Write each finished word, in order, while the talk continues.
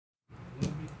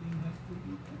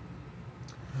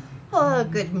Oh,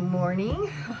 good morning.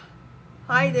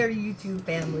 Hi there, YouTube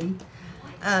family.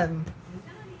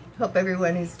 Hope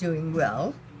everyone is doing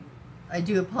well. I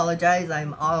do apologize.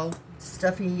 I'm all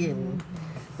stuffy and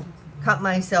caught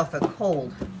myself a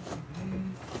cold.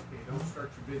 Don't start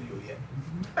your video yet.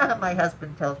 My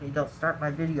husband tells me don't start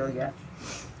my video yet.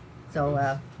 So,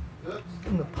 I'm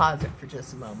going to pause it for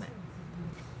just a moment.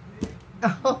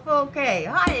 Okay,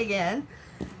 hi again.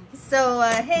 So,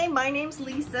 hey, my name's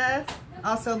Lisa,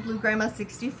 also Blue Grandma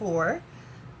 64.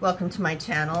 Welcome to my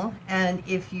channel. And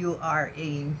if you are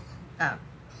a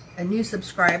new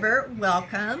subscriber,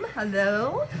 welcome,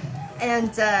 hello.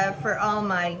 And for all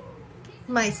my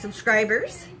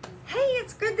subscribers, hey,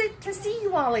 it's good to see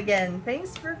you all again.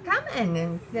 Thanks for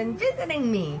coming and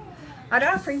visiting me. I'd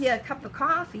offer you a cup of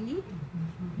coffee.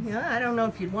 Yeah, I don't know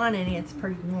if you'd want any. It's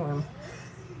pretty warm.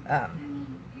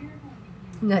 Isn't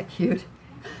that cute?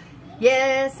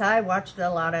 Yes, I watched a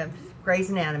lot of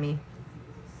Grey's Anatomy.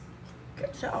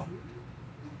 Good show.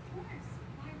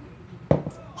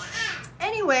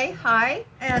 Anyway, hi.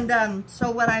 And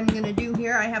so what I'm going to do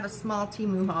here, I have a small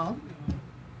Temu haul.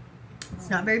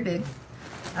 It's not very big.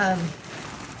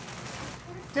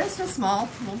 Just a small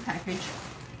little package.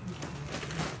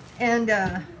 And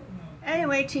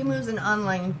anyway, Temu's an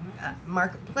online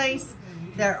marketplace.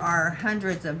 There are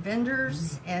hundreds of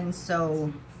vendors, and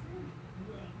so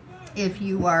if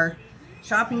you are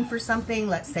shopping for something,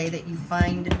 let's say that you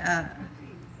find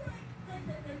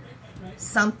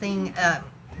something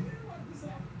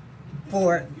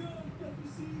for,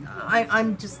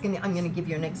 I'm gonna give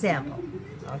you an example,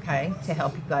 okay, to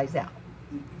help you guys out.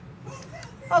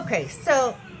 Okay,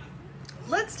 so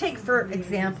let's take for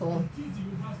example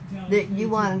that you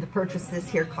wanted to purchase this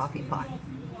here coffee pot.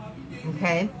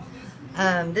 Okay,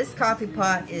 this coffee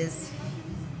pot is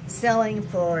selling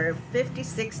for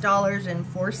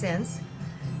 $56.04.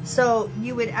 So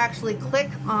you would actually click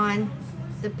on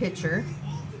the picture,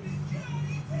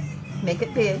 make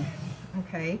it big.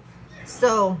 Okay,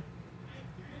 so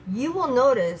you will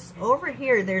notice over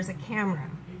here there's a camera.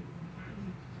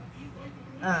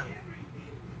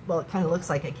 Well, it kind of looks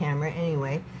like a camera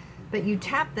anyway, but you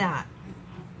tap that.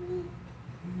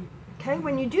 Okay,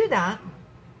 when you do that,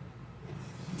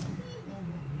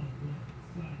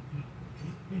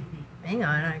 hang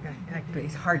on,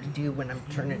 it's hard to do when I'm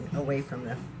turning away from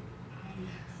the...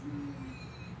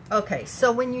 Okay,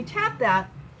 so when you tap that,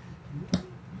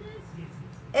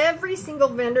 every single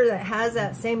vendor that has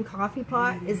that same coffee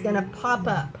pot is going to pop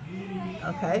up.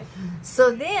 Okay,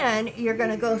 so then you're going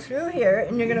to go through here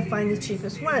and you're going to find the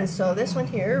cheapest one. So this one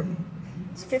here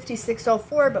is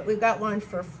 $56.04, but we've got one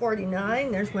for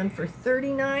 $49. There's one for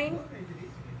 $39,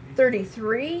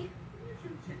 $33.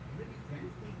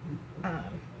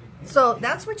 So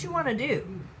that's what you want to do.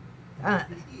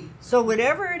 So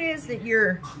whatever it is that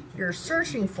you're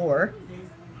searching for,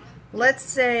 let's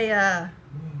say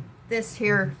this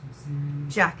here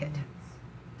jacket,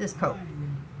 this coat.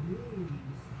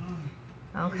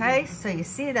 Okay, so you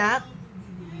see that.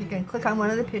 You can click on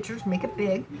one of the pictures, make it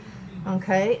big.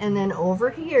 Okay, and then over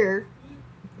here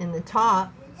in the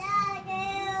top,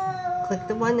 click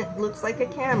the one that looks like a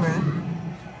camera.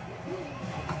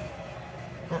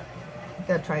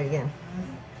 Gotta try it again.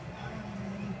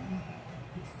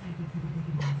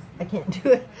 I can't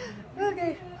do it.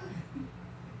 Okay.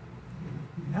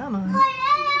 Come on.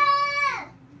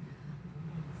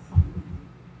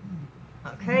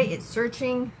 Okay, it's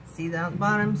searching. See that on the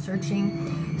bottom,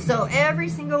 searching. So every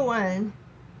single one,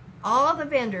 all the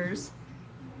vendors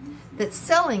that's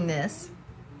selling this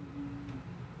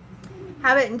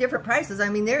have it in different prices. I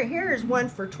mean, here's one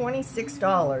for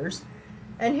 $26.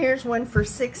 And here's one for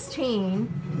 $16,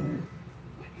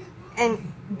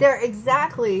 and they're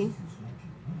exactly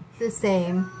the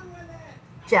same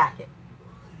jacket.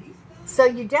 So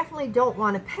you definitely don't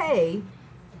want to pay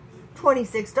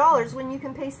 $26 when you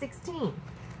can pay $16.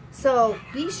 So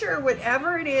be sure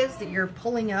whatever it is that you're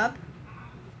pulling up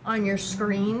on your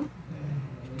screen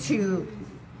to,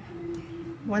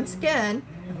 once again,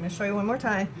 I'm going to show you one more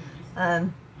time.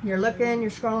 You're looking, you're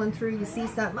scrolling through, you see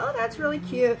something, oh, that's really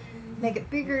cute. Make it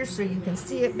bigger so you can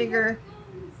see it bigger.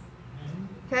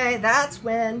 Okay, that's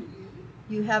when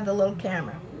you have the little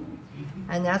camera.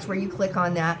 And that's where you click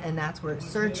on that, and that's where it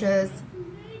searches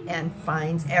and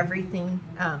finds everything,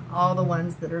 all the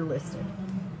ones that are listed.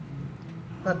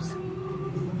 Oops.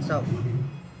 So,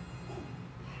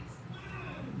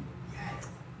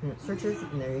 and it searches,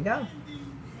 and there you go.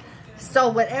 So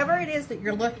whatever it is that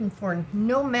you're looking for,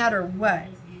 no matter what,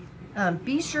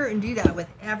 be sure and do that with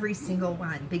every single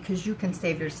one, because you can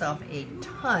save yourself a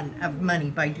ton of money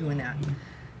by doing that.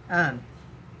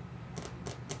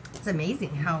 It's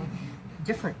amazing how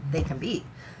different they can be.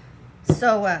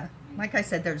 So, like I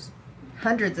said, there's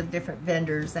hundreds of different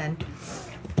vendors,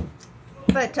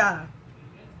 but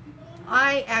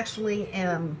I actually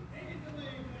am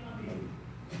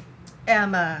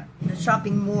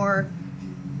shopping more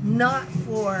not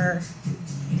for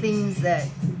things that,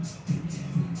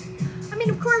 I mean,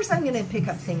 of course I'm going to pick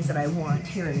up things that I want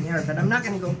here and there, but I'm not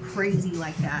going to go crazy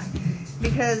like that,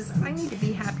 because I need to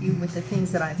be happy with the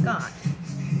things that I've got.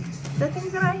 The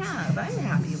things that I have, I'm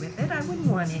happy with it. I wouldn't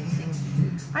want anything.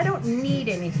 I don't need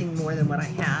anything more than what I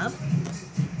have.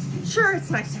 Sure, it's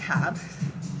nice to have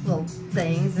little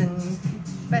things,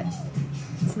 but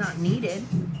it's not needed.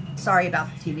 Sorry about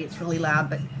the TV, it's really loud,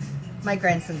 but my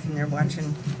grandson's in there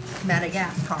watching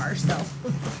Madagascar, so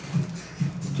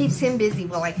keeps him busy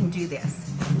while I can do this.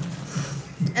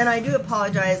 And I do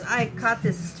apologize, I caught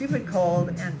this stupid cold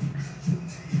and,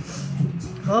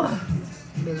 oh,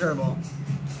 miserable.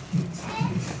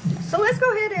 So let's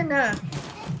go ahead and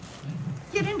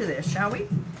get into this, shall we?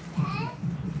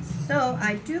 So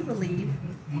I do believe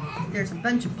there's a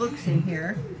bunch of books in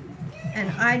here, and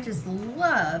I just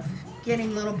love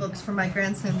getting little books for my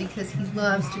grandson because he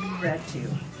loves to be read to.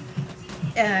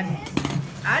 And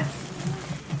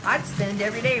I'd spend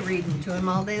every day reading to him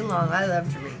all day long. I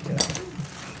love to read to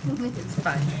him. It's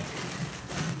fun.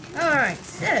 Alright,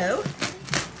 so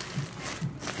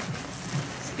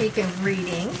speaking of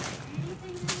reading,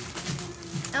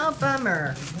 oh,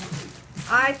 bummer.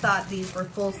 I thought these were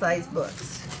full-size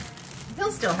books.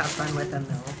 He'll still have fun with them,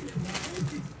 though.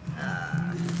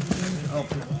 Let me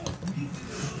open them.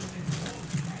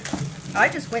 I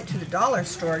just went to the dollar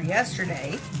store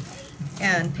yesterday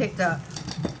and picked up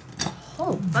a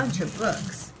whole bunch of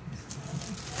books.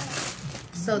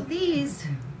 So these,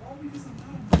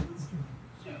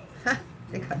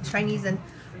 they got Chinese and,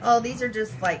 oh, these are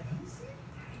just like,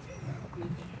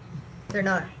 they're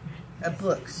not a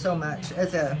book so much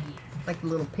as like a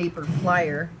little paper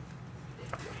flyer.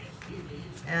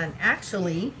 And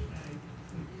actually,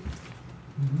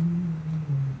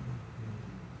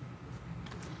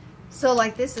 so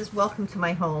like this is Welcome to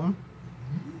My Home.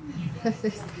 At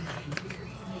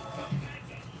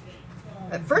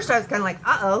first I was kind of like,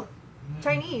 uh-oh,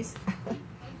 Chinese.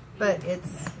 But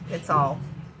it's all.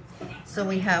 So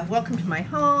we have Welcome to My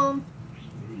Home,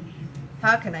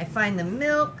 How Can I Find the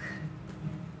Milk,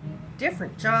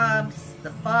 Different Jobs, The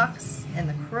Fox and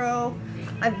the Crow.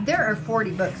 There are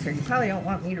 40 books here. You probably don't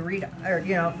want me to read, or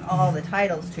you know, all the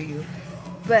titles to you.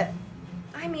 But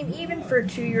I mean, even for a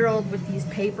 2-year-old with these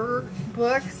paper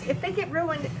books, if they get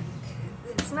ruined,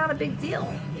 it's not a big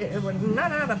deal. It would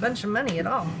not out a bunch of money at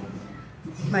all.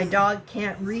 My dog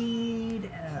can't read.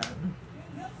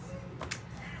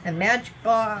 A Magic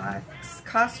Box,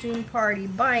 Costume Party,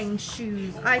 Buying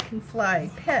Shoes, I Can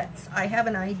Fly, Pets, I Have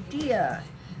an Idea,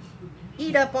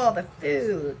 Eat Up All the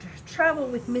Food, Travel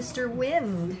with Mr.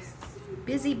 Wind,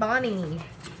 Busy Bonnie.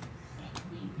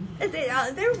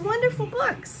 They're wonderful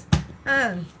books.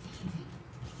 And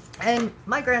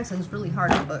my grandson's really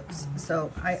hard on books,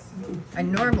 so I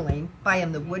normally buy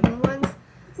him the wooden ones,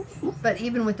 but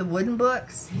even with the wooden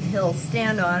books, he'll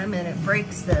stand on them and it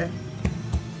breaks the...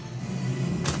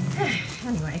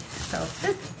 Anyway, so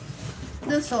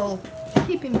this will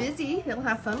keep him busy. He'll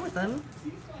have fun with them.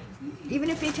 Even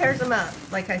if he tears them up,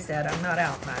 like I said, I'm not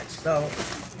out much. So,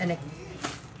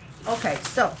 okay,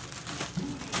 so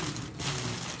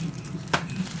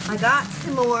I got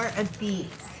some more of these.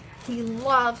 He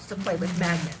loves to play with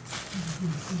magnets.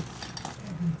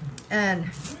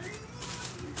 And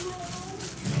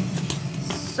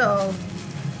so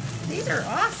these are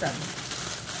awesome.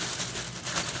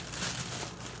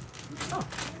 Oh,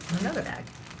 another bag.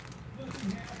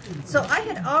 So I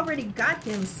had already got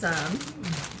him some,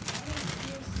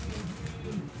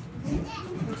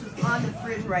 which is on the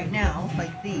fridge right now,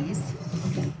 like these.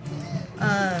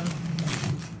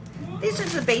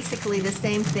 These are basically the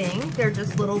same thing. They're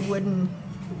just little wooden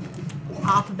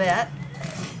alphabet.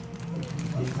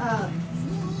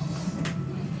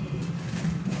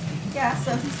 Yeah,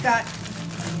 so he's got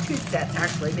 2 sets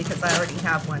actually, because I already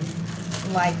have one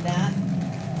like that.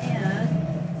 And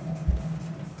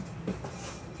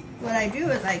what I do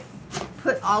is I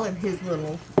put all of his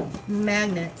little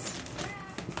magnets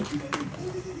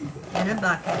in a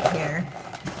bucket here.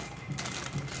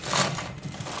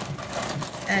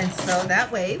 And so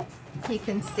that way he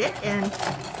can sit and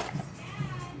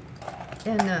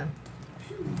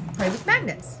play with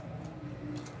magnets.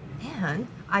 And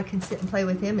I can sit and play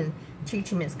with him and teach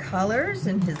him his colors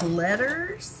and his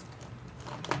letters.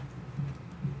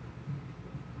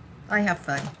 I have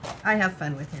fun. I have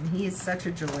fun with him. He is such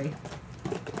a joy.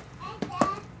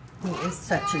 He is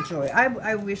such a joy.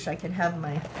 I wish I could have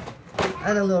my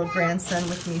other little grandson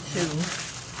with me too.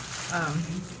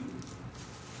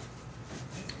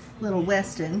 Little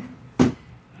Weston.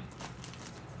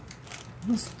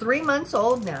 He's 3 months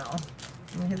old now.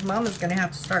 And his mom is going to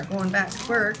have to start going back to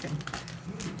work. And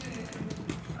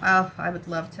I would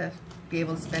love to be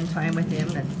able to spend time with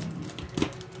him. And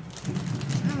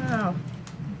I don't know.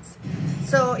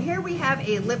 So here we have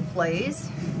a lip glaze.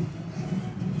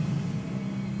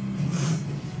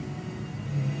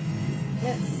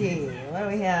 Let's see, what do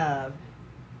we have?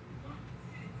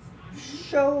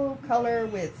 Show color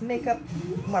with makeup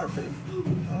waterproof.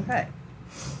 Okay.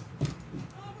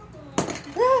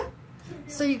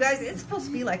 So you guys, it's supposed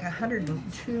to be like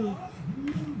 102.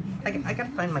 I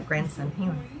gotta find my grandson. Hang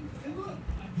on.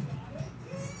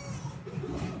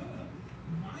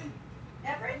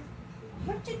 Everett,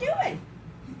 what you doing?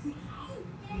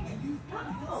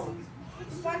 Oh,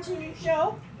 watching your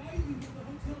show?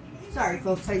 Sorry,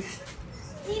 folks. I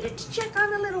needed to check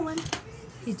on the little one.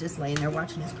 He's just laying there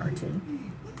watching his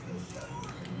cartoon.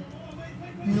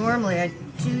 Normally, I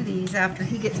do these after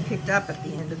he gets picked up at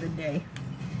the end of the day.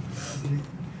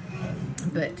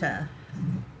 But,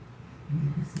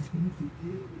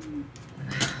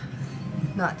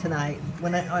 not tonight.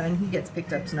 When he gets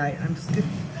picked up tonight, I'm just going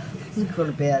to go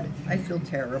to bed. I feel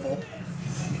terrible.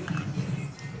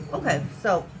 Okay,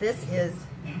 so this is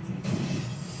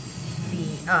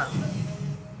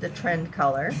the trend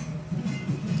color.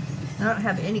 I don't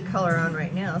have any color on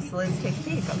right now, so let's take a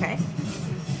peek, okay?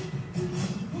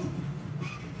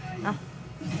 Oh.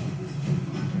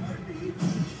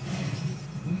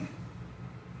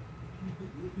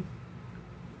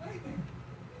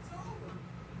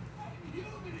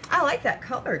 I like that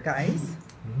color, guys.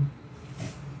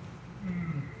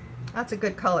 That's a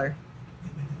good color.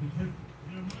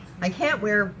 I can't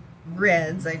wear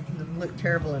reds. I look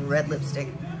terrible in red lipstick.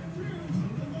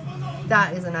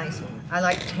 That is a nice one. I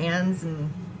like tans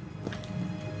and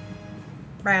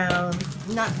brown.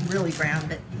 Not really brown,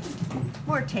 but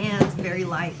more tans, very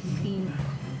light, pink,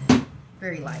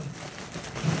 very light.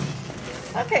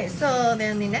 Okay, so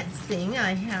then the next thing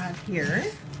I have here.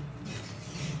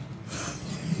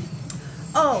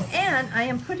 Oh, and I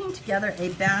am putting together a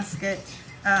basket.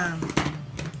 I'm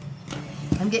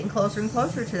getting closer and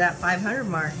closer to that 500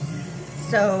 mark.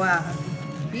 So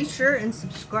be sure and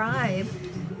subscribe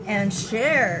and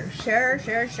share.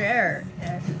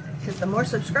 Because the more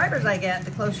subscribers I get,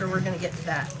 the closer we're going to get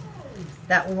to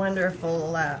that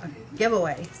wonderful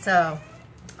giveaway. So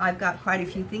I've got quite a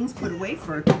few things put away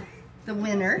for the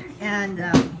winner. And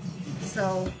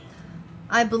so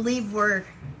I believe we're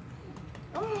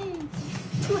only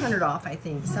 200 off, I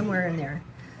think, somewhere in there.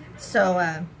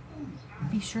 So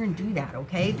be sure and do that,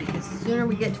 okay? Because the sooner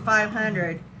we get to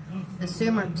 500, the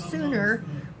sooner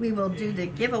we will do the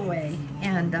giveaway.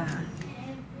 And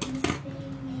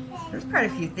there's quite a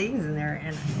few things in there,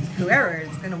 and whoever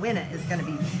is going to win it is going to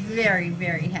be very,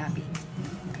 very happy.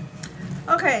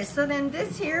 Okay, so then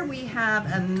this here we have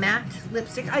a matte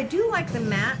lipstick. I do like the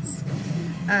mattes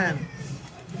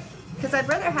because I'd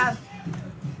rather have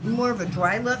more of a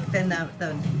dry look than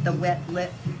the wet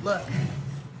lip look.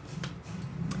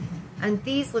 And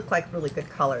these look like really good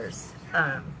colors.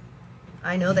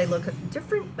 I know they look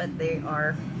different, but they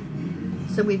are.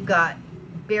 So we've got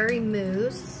Berry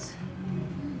Mousse.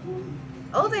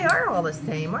 Oh, they are all the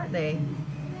same, aren't they?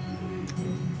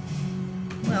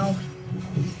 Well,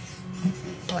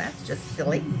 that's just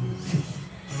silly.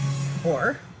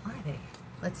 Or are they?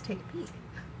 Let's take a peek.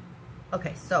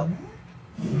 Okay, so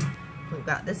we've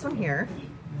got this one here.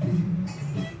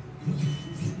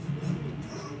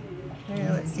 Okay,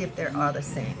 let's see if they're all the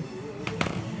same.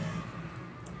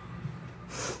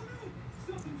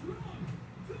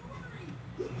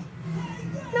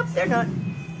 Nope, they're not.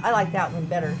 I like that one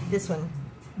better. This one.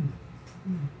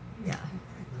 Yeah.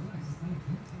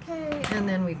 Okay, and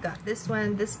then we've got this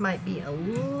one. This might be a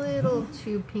little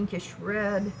too pinkish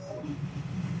red.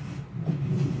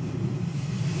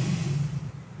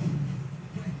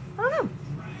 I don't know.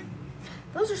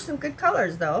 Those are some good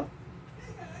colors, though.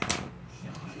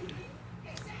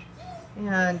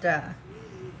 And,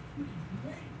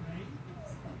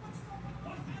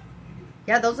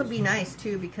 yeah, those will be nice,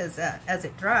 too, because as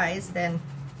it dries, then,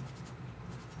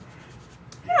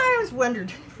 you know, I always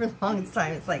wondered for the longest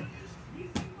time, it's like,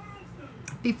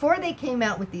 before they came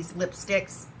out with these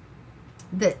lipsticks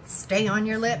that stay on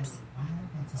your lips,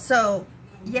 so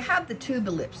you have the tube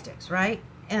of lipsticks, right?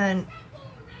 And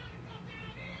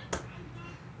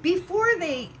before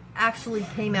they actually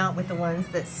came out with the ones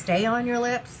that stay on your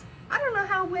lips, I don't know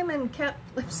how women kept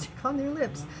lipstick on their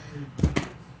lips.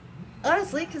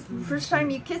 Honestly, because the first time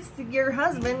you kiss your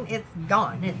husband, it's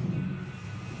gone.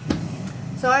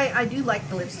 So I do like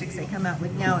the lipsticks they come out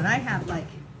with now, and I have a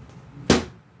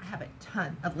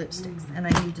ton of lipsticks, and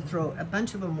I need to throw a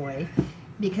bunch of them away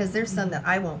because there's some that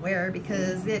I won't wear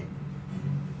because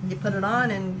you put it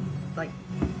on and like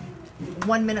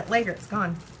 1 minute later it's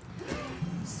gone.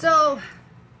 So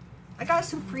I got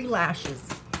some free lashes.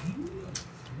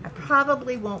 I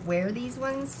probably won't wear these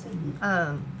ones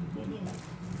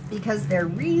because they're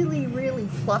really, really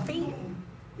fluffy.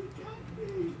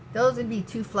 Those would be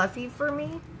too fluffy for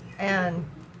me, and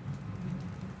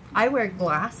I wear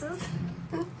glasses.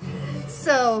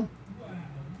 So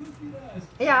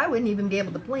yeah, I wouldn't even be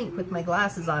able to blink with my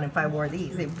glasses on if I wore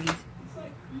these. It would be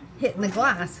hitting the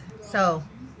glass. So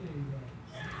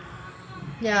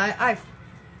yeah,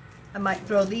 I might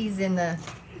throw these in the...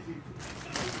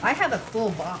 I have a full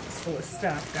box full of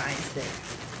stuff, guys,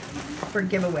 for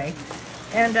giveaway.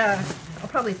 And I'll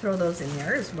probably throw those in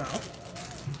there as well.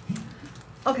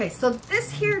 Okay, so this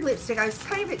here lipstick, I was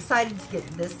kind of excited to get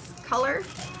this color.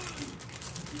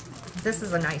 This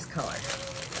is a nice color.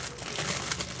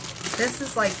 This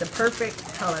is like the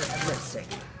perfect color of lipstick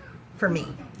for me.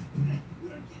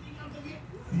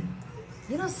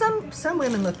 You know, some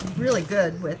women look really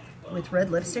good with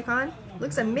red lipstick on.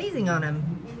 Looks amazing on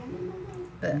them.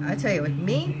 But I tell you, with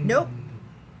me, nope.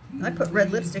 I put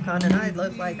red lipstick on and I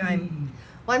look like I'm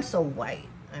so white.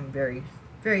 I'm very,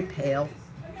 very pale.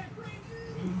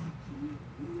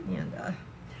 And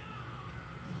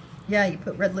yeah, you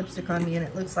put red lipstick on me and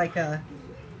it looks like a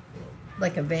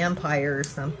vampire or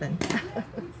something.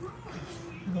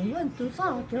 I want to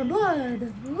suck your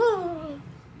blood.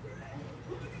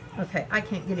 Okay, I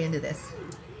can't get into this.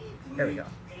 There we go.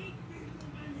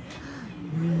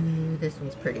 This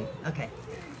one's pretty. Okay.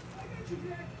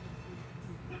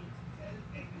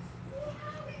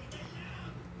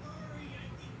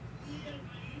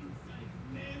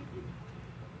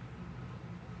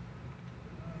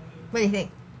 What do you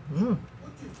think?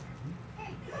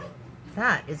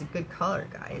 That is a good color,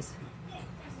 guys.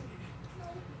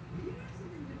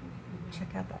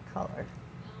 Check out that color.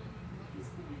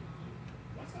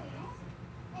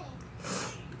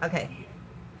 Okay.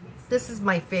 This is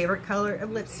my favorite color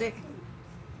of lipstick.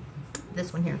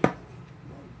 This one here.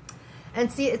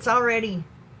 And see, it's already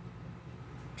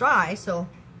dry, so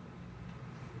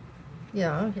you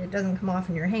know, it doesn't come off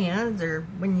in your hands, or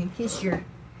when you kiss your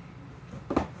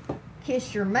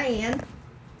man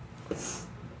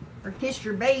or kiss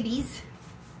your babies,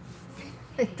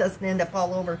 it doesn't end up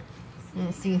all over.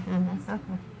 You see,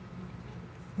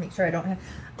 make sure I don't have.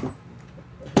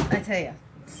 I tell you,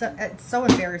 it's so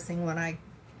embarrassing when I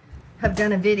have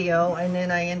done a video and then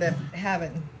I end up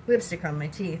having lipstick on my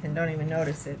teeth and don't even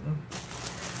notice it. And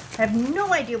I have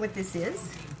no idea what this is.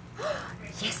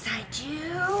 Yes, I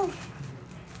do.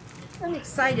 I'm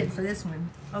excited for this one.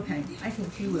 Okay, I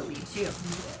think you will be too.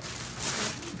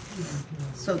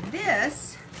 So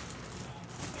this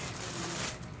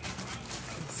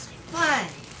is fun.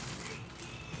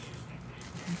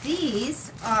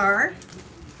 These are,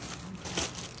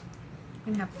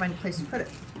 I'm gonna have to find a place to put it.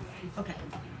 Okay,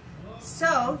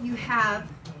 so you have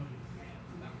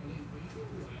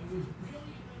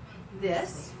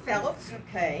this felt,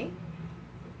 okay,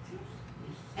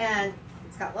 and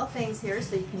it's got little things here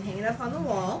so you can hang it up on the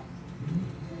wall.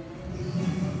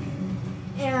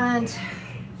 And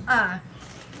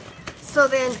so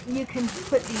then you can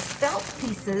put these felt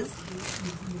pieces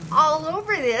all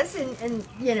over this and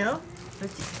you know,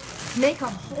 make a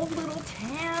whole little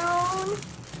town.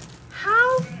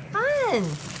 How fun!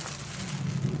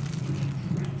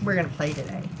 We're gonna play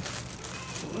today.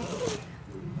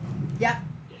 Yep,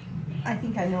 I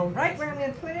think I know right where I'm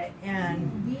gonna put it,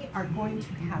 and we are going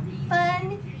to have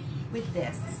fun with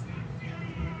this.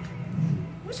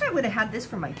 Wish I would have had this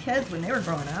for my kids when they were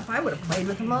growing up. I would have played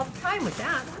with them all the time with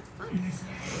that. That's fun.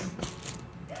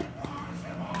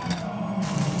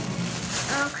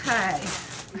 Okay.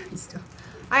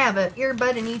 I have an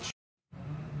earbud in each.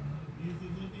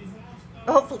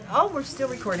 Hopefully, oh, we're still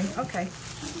recording. Okay.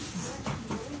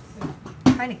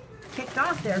 Kind of kicked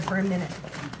off there for a minute.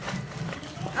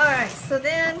 All right, so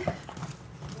then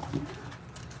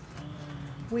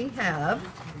we have,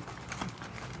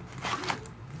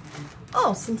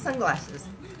 oh, some sunglasses.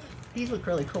 These look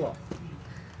really cool.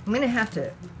 I'm gonna have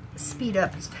to speed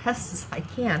up as fast as I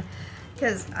can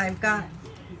because I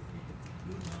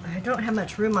don't have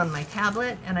much room on my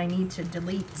tablet and I need to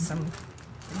delete some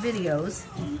videos.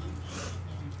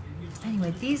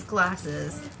 Anyway, these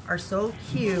glasses are so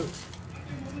cute.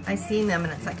 I seen them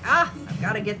and it's like, ah, I've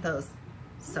got to get those.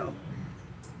 So,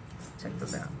 check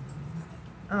those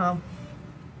out.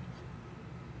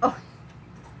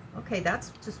 Okay,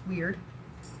 that's just weird.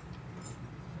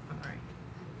 All right.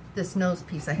 This nose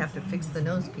piece, I have to fix the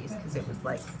nose piece because it was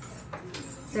like,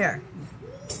 there.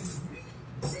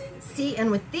 See,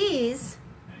 and with these,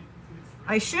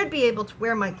 I should be able to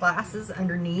wear my glasses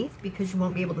underneath because you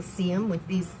won't be able to see them with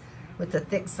these, with the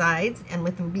thick sides, and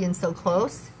with them being so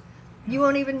close. You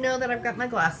won't even know that I've got my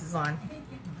glasses on.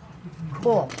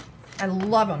 Cool. I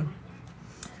love them.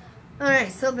 All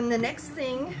right, so then the next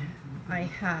thing I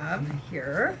have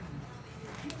here.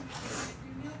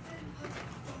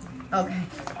 Okay.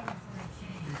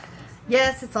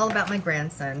 Yes, it's all about my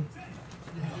grandson.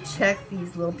 Check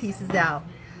these little pieces out.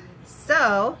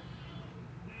 So,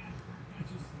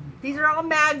 these are all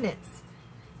magnets.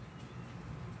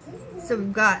 So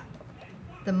we've got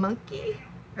the monkey,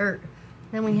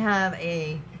 then we have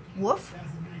a wolf.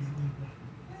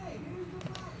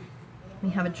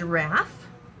 We have a giraffe.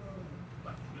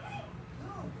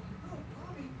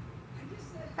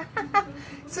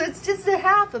 So it's just a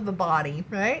half of a body,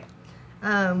 right?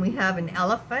 We have an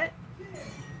elephant.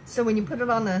 So when you put it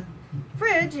on the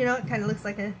fridge, you know, it kind of looks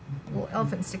like a little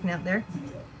elephant sticking out there.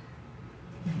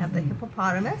 We have the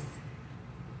hippopotamus.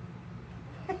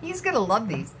 He's gonna love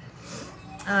these.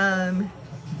 Have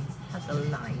the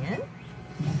lion.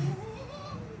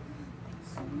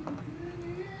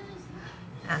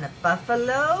 And a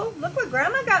buffalo. Look what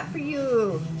Grandma got for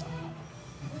you.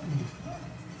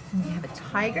 And we have a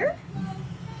tiger.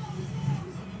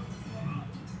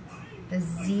 A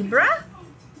zebra.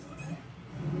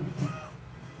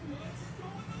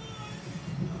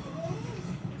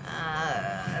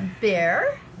 A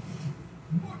bear.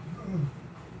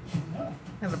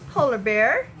 Have a polar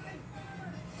bear.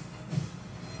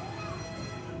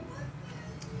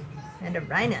 And a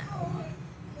rhino.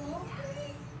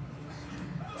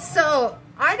 So,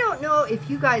 I don't know if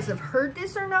you guys have heard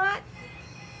this or not,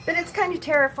 but it's kind of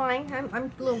terrifying. I'm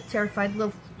a little terrified, a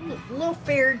little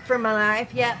feared for my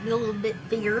life. Yeah, a little bit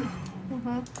feared.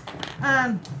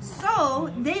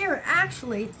 So, they are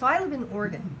actually, so I live in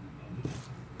Oregon.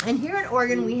 And here in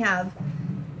Oregon we have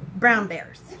brown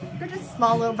bears. They're just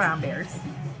small little brown bears.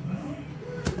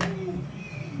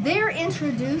 They're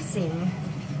introducing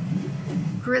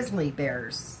grizzly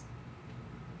bears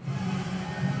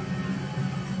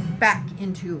back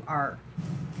into our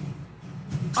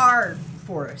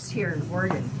forest here in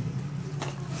Oregon.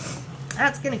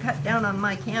 That's gonna cut down on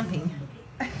my camping.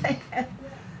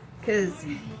 Cause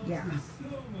yeah,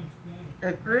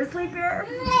 a grizzly bear.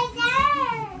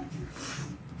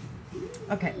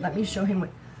 Okay, let me show him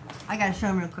what I gotta show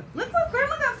him real quick. Look what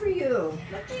Grandma got for you.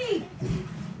 Looky.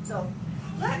 So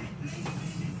look.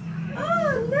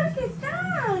 Oh, look at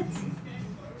that.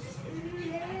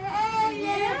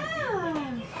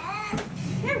 Yeah.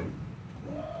 Here.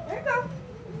 There you go.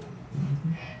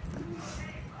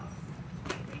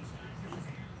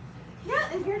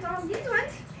 Yeah, and here's all these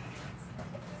ones.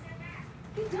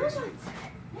 Get those ones.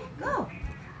 Go.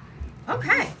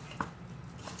 Okay.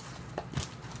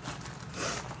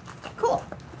 Cool.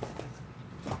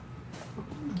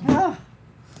 Oh,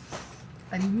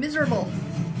 I'm miserable.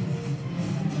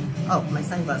 Oh, my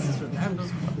sunglasses were there.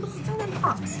 Those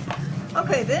pops.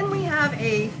 Okay, then we have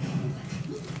a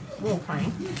little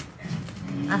fun.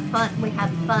 We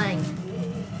have fun.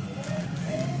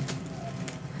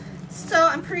 So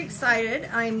I'm pretty excited.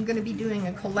 I'm going to be doing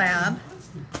a collab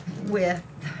with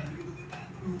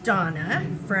Donna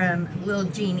from Lil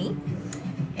Genie.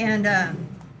 And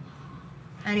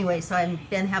anyway, so I've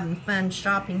been having fun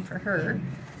shopping for her.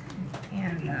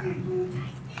 And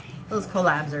those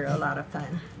collabs are a lot of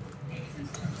fun.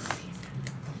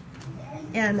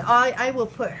 And I will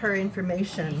put her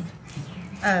information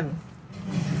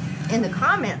in the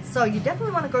comments. So you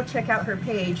definitely want to go check out her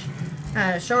page.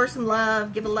 Show her some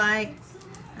love, give a like,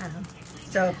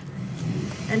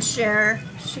 and share.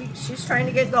 She's trying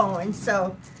to get going.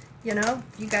 So, you know,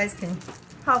 you guys can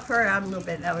help her out a little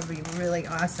bit. That would be really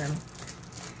awesome.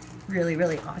 Really,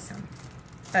 really awesome.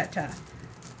 But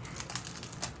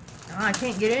I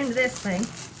can't get into this thing.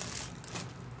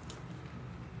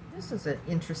 This is an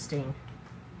interesting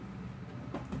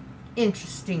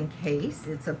case.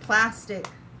 It's a plastic.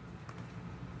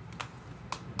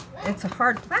 It's a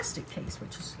hard plastic case,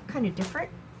 which is kind of different.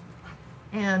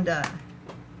 And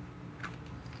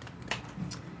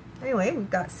anyway, we've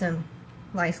got some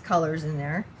nice colors in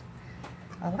there.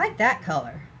 I like that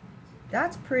color.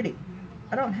 That's pretty.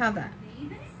 I don't have that.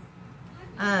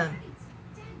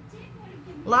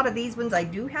 A lot of these ones I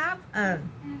do have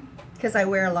because I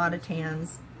wear a lot of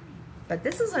tans. But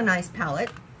this is a nice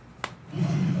palette.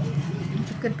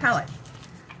 It's a good palette.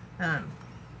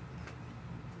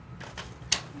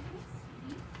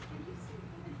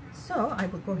 So I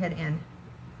will go ahead and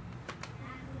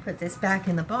put this back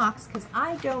in the box because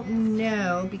I don't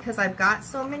know, because I've got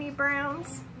so many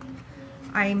browns,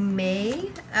 I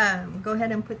may go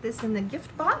ahead and put this in the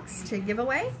gift box to give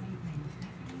away.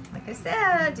 Like I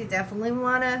said, you definitely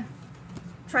want to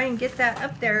try and get that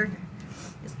up there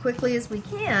as quickly as we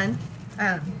can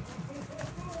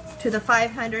to the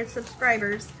 500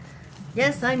 subscribers.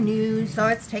 Yes, I'm new, so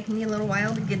it's taking me a little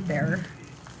while to get there.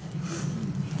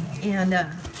 And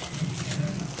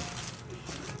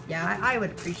yeah, I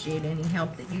would appreciate any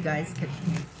help that you guys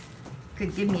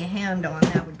could give me a hand on.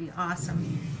 That would be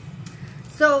awesome.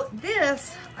 So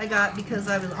this I got because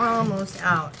I was almost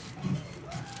out.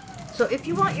 So if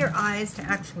you want your eyes to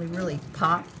actually really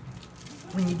pop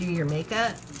when you do your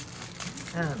makeup,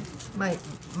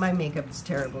 my makeup is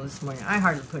terrible this morning. I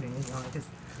hardly put anything on because,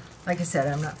 like I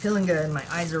said, I'm not feeling good. My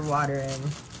eyes are watering.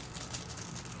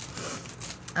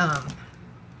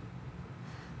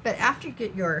 But after you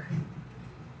get your,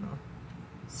 well,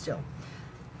 still,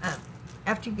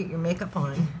 after you get your makeup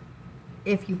on,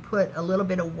 if you put a little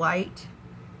bit of white,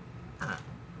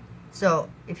 so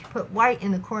if you put white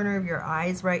in the corner of your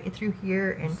eyes, right through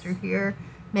here and through here,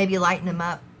 maybe lighten them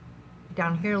up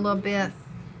down here a little bit,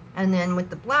 and then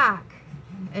with the black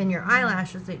and your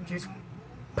eyelashes, it just,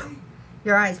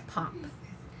 your eyes pop.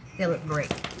 They look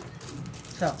great.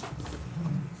 So,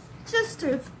 just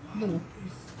a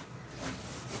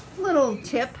little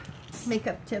tip,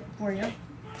 makeup tip for you.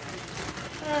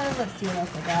 Let's see what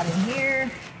else I got in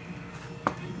here.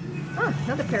 Oh,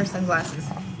 another pair of sunglasses.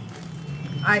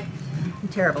 I'm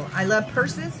terrible. I love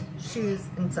purses, shoes,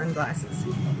 and sunglasses.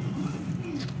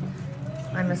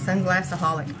 I'm a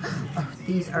sunglassaholic. Oh,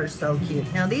 these are so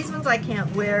cute. Now these ones I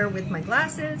can't wear with my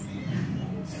glasses,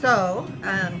 so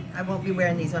I won't be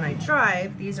wearing these when I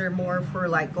drive. These are more for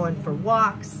like going for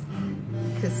walks,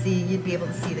 because see, you'd be able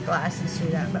to see the glasses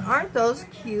through that. But aren't those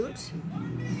cute?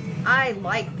 I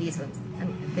like these ones,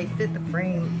 and they fit the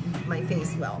frame, my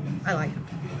face well. I like them.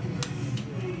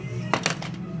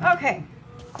 Okay.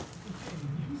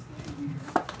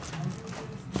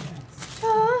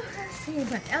 So, let's see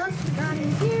what else we got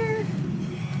in here.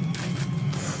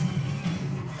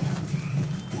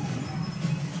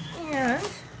 And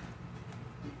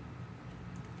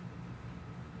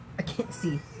I can't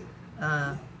see.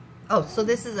 Oh, so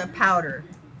this is a powder,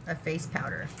 a face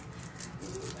powder.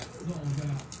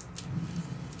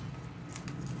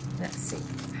 Let's see.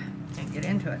 Can't get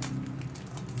into it.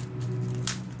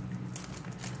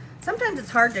 Sometimes it's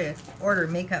hard to order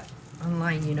makeup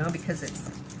online, you know, because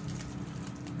it's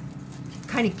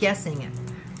kind of guessing it,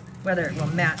 whether it will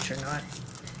match or not.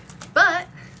 But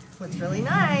what's really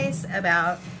nice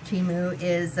about Temu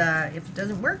is if it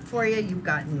doesn't work for you, you've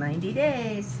got 90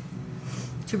 days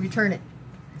to return it.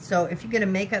 So if you get a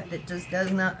makeup that just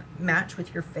does not match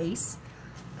with your face,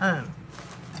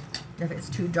 if it's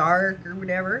too dark or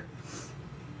whatever,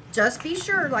 just be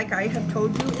sure, like I have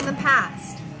told you in the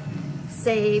past,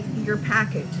 save your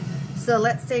package. So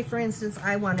let's say, for instance,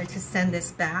 I wanted to send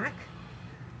this back.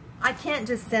 I can't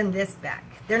just send this back.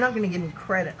 They're not going to give me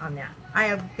credit on that. I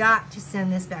have got to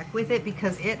send this back with it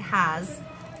because it has,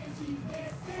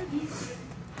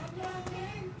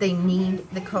 they need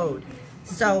the code.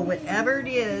 So whatever it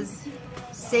is,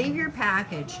 save your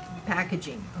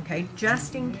packaging, okay?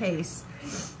 Just in case,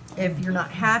 if you're not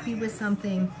happy with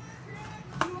something,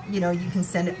 you know, you can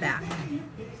send it back.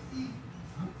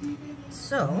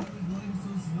 So,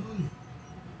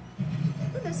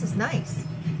 oh, this is nice.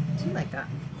 I do like that.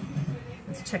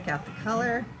 Let's check out the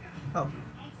color. Oh,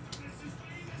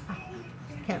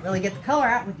 can't really get the color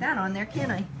out with that on there,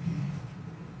 can I?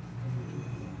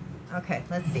 Okay,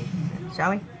 let's see.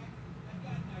 Shall we?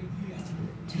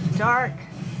 Too dark.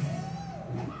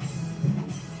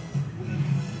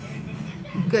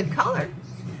 Good color.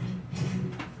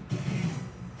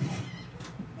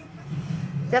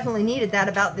 Definitely needed that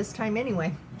about this time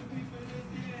anyway.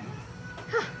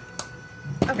 Huh.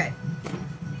 Okay.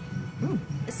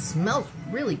 This smells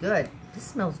really good. This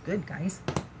smells good, guys.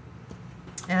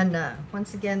 And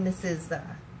once again, this is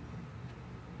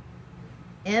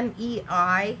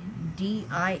MEIDIAN.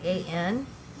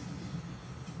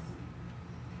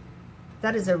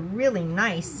 That is a really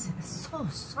nice, so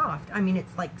soft. I mean,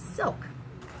 it's like silk.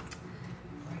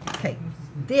 Okay,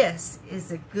 this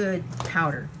is a good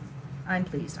powder. I'm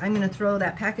pleased. I'm going to throw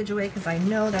that package away because I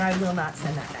know that I will not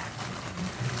send that back.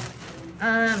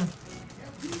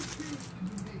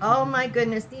 Oh my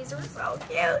goodness, these are so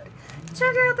cute.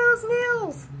 Check out those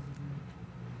nails.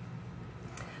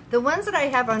 The ones that I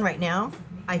have on right now,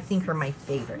 I think are my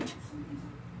favorite.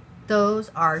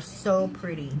 Those are so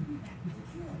pretty.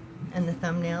 And the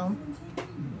thumbnail,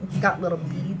 It's got little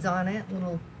beads on it.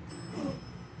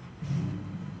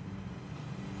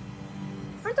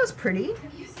 Aren't those pretty?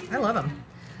 I love them.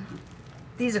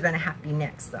 These are going to have to be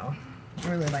next, though. I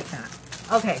really like that.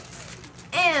 Okay.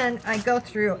 And I go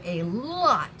through a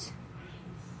lot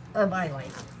of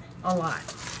eyeliner. A lot.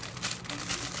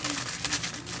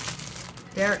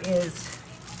 There is,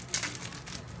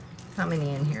 how many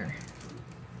in here?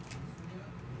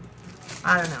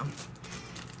 I don't know.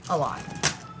 A lot.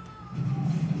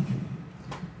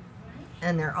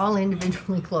 And they're all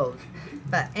individually closed.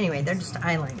 But anyway, they're just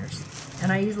eyeliners.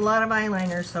 And I use a lot of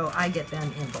eyeliners, so I get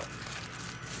them in bulk.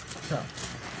 So,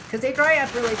 because they dry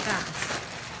up really fast.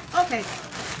 Okay.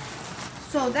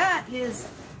 So that is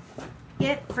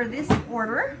it for this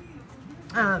order.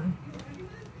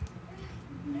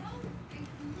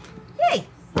 Yay!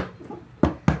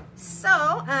 So,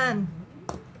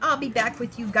 I'll be back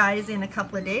with you guys in a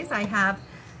couple of days. I have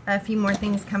a few more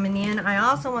things coming in. I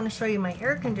also want to show you my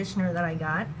air conditioner that I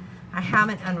got. I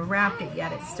haven't unwrapped it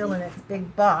yet. It's still in its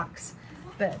big box.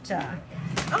 But,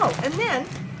 oh, and then,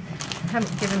 I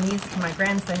haven't given these to my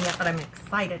grandson yet, but I'm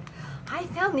excited. I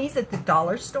found these at the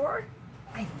dollar store.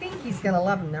 I think he's going to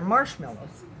love them. They're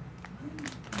marshmallows.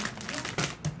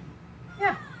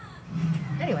 Yeah.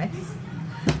 Anyway.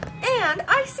 And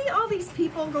I see all these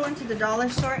people going to the dollar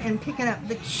store and picking up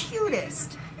the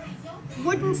cutest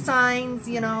wooden signs,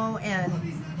 you know, and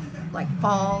like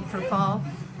fall for fall.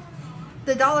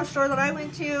 The dollar store that I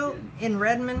went to in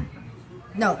Redmond,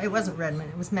 no, it wasn't Redmond,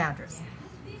 it was Madras.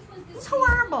 It was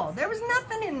horrible. There was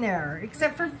nothing in there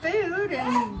except for food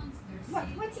and...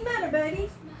 What's the matter, buddy?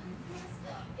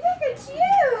 Look at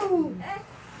you!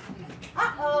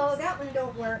 Uh-oh, that one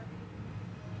don't work.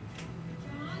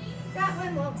 That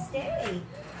one won't stay.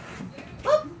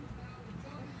 Oop.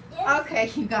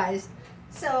 Okay, you guys.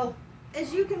 So,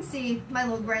 as you can see, my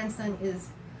little grandson is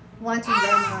wanting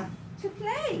Grandma to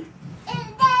play.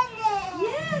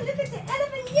 Yeah, look at the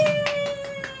elephant. Yay!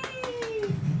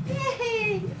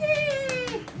 Yay!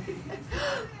 Yay!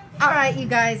 All right, you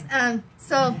guys.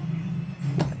 So,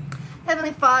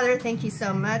 Heavenly Father, thank you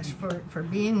so much for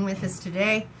being with us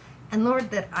today. And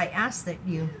Lord, that I ask that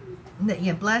you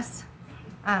bless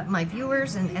my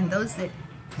viewers and those that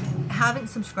haven't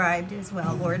subscribed as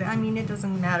well, Lord. I mean, it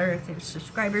doesn't matter if they're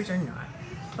subscribers or not.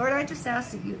 Lord, I just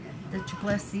ask that you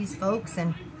bless these folks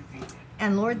and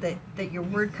Lord, that your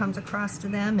word comes across to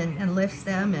them and lifts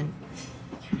them and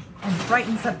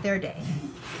brightens up their day.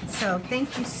 So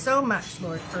thank you so much,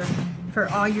 Lord, for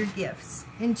all your gifts.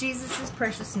 In Jesus'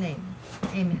 precious name,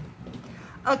 amen.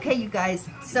 Okay, you guys,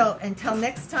 so until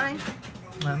next time,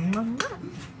 I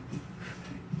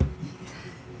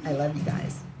love you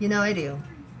guys. You know I do.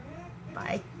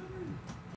 Bye.